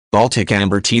Baltic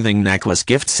Amber Teething Necklace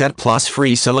Gift Set Plus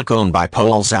Free Silicone by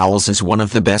Poles Owls is one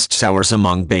of the best sellers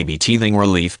among baby teething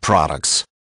relief products.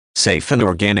 Safe and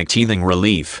organic teething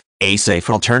relief, a safe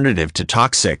alternative to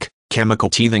toxic, chemical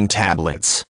teething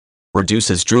tablets.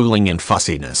 Reduces drooling and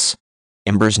fussiness.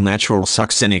 Amber's natural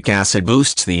succinic acid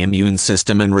boosts the immune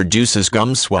system and reduces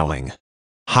gum swelling.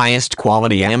 Highest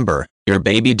quality amber, your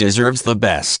baby deserves the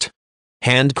best.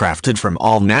 Handcrafted from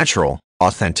all natural,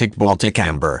 authentic Baltic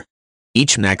amber.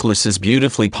 Each necklace is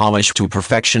beautifully polished to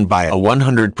perfection by a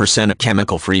 100%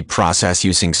 chemical-free process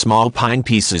using small pine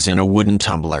pieces in a wooden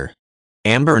tumbler.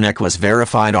 Amber necklace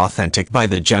verified authentic by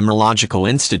the Gemological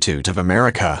Institute of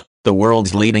America, the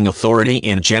world's leading authority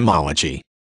in gemology.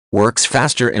 Works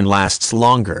faster and lasts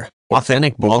longer.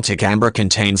 Authentic Baltic amber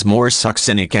contains more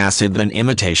succinic acid than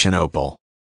imitation opal.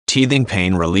 Teething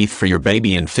pain relief for your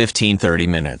baby in 15-30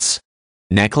 minutes.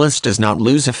 Necklace does not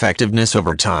lose effectiveness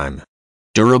over time.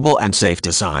 Durable and safe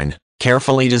design,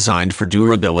 carefully designed for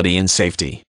durability and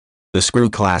safety. The screw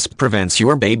clasp prevents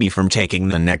your baby from taking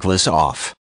the necklace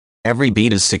off. Every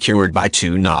bead is secured by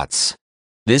 2 knots.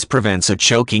 This prevents a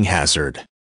choking hazard.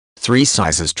 3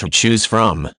 sizes to choose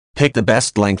from. Pick the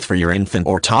best length for your infant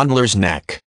or toddler's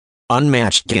neck.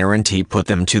 Unmatched guarantee put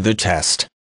them to the test.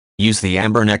 Use the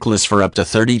amber necklace for up to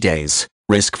 30 days,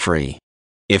 risk-free.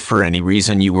 If for any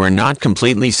reason you were not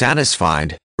completely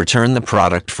satisfied, return the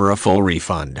product for a full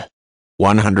refund.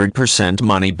 100%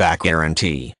 money-back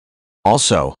guarantee.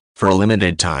 Also, for a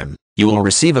limited time, you will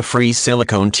receive a free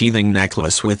silicone teething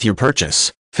necklace with your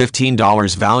purchase,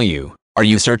 $15 value. Are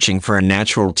you searching for a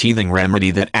natural teething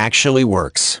remedy that actually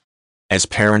works? As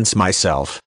parents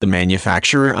myself, the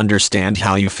manufacturer understand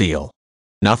how you feel.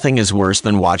 Nothing is worse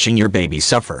than watching your baby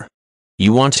suffer.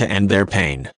 You want to end their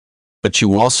pain. But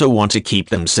you also want to keep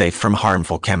them safe from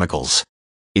harmful chemicals.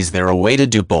 Is there a way to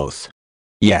do both?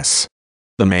 Yes.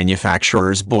 The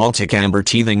manufacturer's Baltic Amber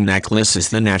Teething Necklace is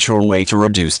the natural way to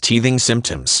reduce teething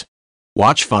symptoms.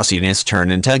 Watch fussiness turn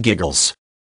into giggles.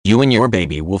 You and your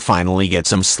baby will finally get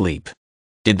some sleep.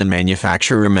 Did the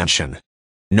manufacturer mention?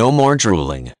 No more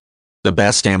drooling. The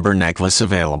best amber necklace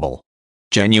available.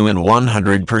 Genuine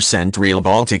 100% real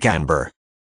Baltic amber.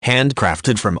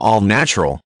 Handcrafted from all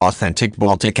natural, authentic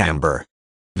Baltic amber.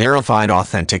 Verified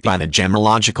authentic by the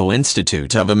Gemological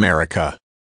Institute of America.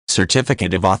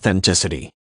 Certificate of authenticity.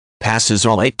 Passes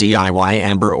all 8 DIY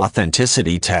amber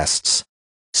authenticity tests.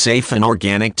 Safe and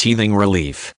organic teething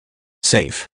relief.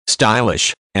 Safe,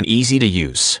 stylish, and easy to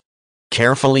use.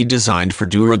 Carefully designed for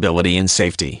durability and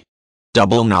safety.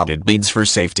 Double knotted beads for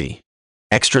safety.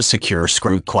 Extra secure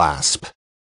screw clasp.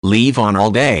 Leave on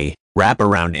all day, wrap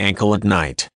around ankle at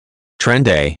night.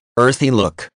 Trendy, earthy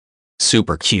look.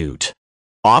 Super cute.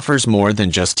 Offers more than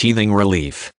just teething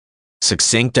relief.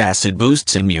 Succinct acid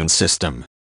boosts immune system.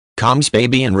 Calms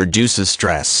baby and reduces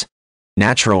stress.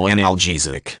 Natural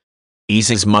analgesic.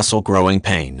 Eases muscle growing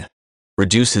pain.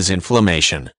 Reduces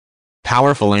inflammation.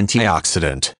 Powerful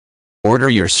antioxidant.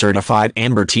 Order your certified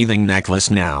amber teething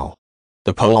necklace now.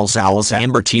 The Poles Owls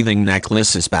Amber Teething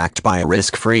Necklace is backed by a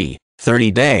risk-free,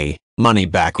 30-day,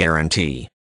 money-back guarantee.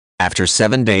 After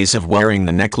 7 days of wearing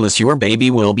the necklace, your baby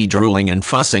will be drooling and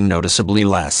fussing noticeably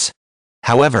less.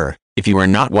 However, if you are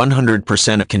not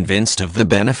 100% convinced of the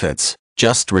benefits,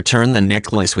 just return the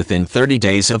necklace within 30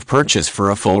 days of purchase for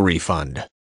a full refund.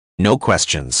 No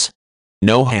questions.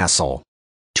 No hassle.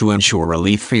 To ensure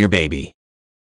relief for your baby,